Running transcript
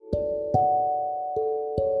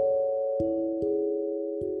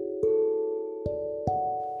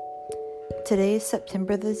Today is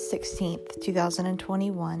September the 16th,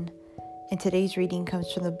 2021, and today's reading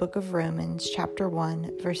comes from the book of Romans, chapter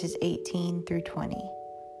 1, verses 18 through 20.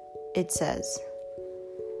 It says,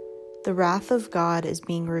 "The wrath of God is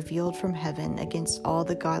being revealed from heaven against all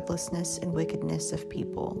the godlessness and wickedness of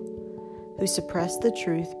people, who suppress the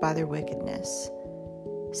truth by their wickedness,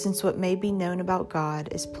 since what may be known about God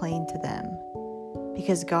is plain to them,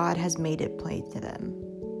 because God has made it plain to them.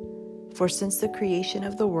 For since the creation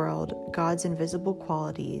of the world, God's invisible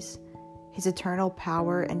qualities, His eternal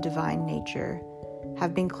power and divine nature,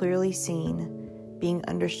 have been clearly seen, being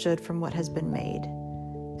understood from what has been made,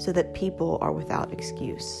 so that people are without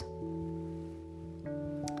excuse."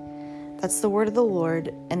 That's the word of the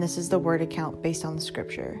Lord, and this is the word account based on the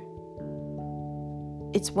scripture.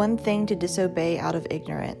 It's one thing to disobey out of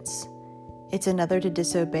ignorance. It's another to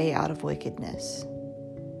disobey out of wickedness.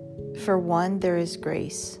 For one, there is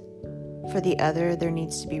grace. For the other, there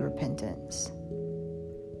needs to be repentance.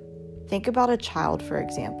 Think about a child, for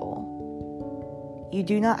example. You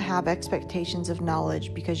do not have expectations of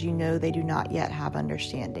knowledge because you know they do not yet have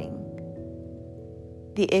understanding.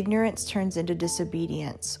 The ignorance turns into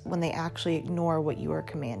disobedience when they actually ignore what you are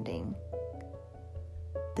commanding.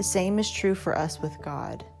 The same is true for us with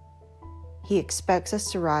God. He expects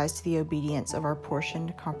us to rise to the obedience of our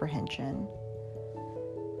portioned comprehension.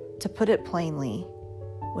 To put it plainly,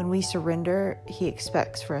 when we surrender, He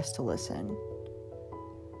expects for us to listen.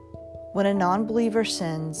 When a non-believer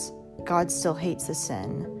sins, God still hates the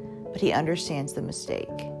sin, but He understands the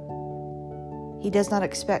mistake. He does not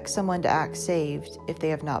expect someone to act saved if they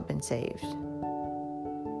have not been saved.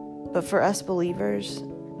 But for us believers,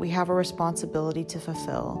 we have a responsibility to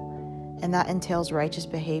fulfill, and that entails righteous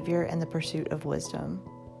behavior and the pursuit of wisdom.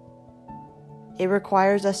 It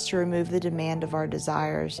requires us to remove the demand of our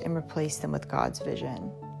desires and replace them with God's vision.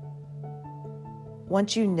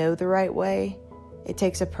 Once you know the right way, it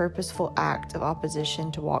takes a purposeful act of opposition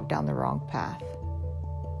to walk down the wrong path.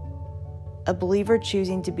 A believer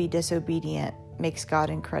choosing to be disobedient makes God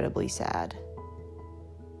incredibly sad.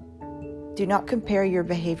 Do not compare your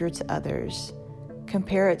behavior to others.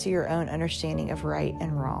 Compare it to your own understanding of right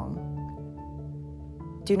and wrong.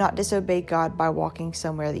 Do not disobey God by walking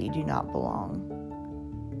somewhere that you do not belong.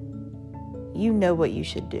 You know what you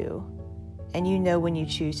should do, and you know when you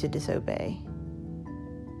choose to disobey.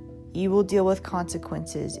 You will deal with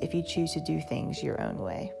consequences if you choose to do things your own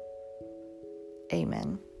way.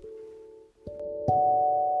 Amen.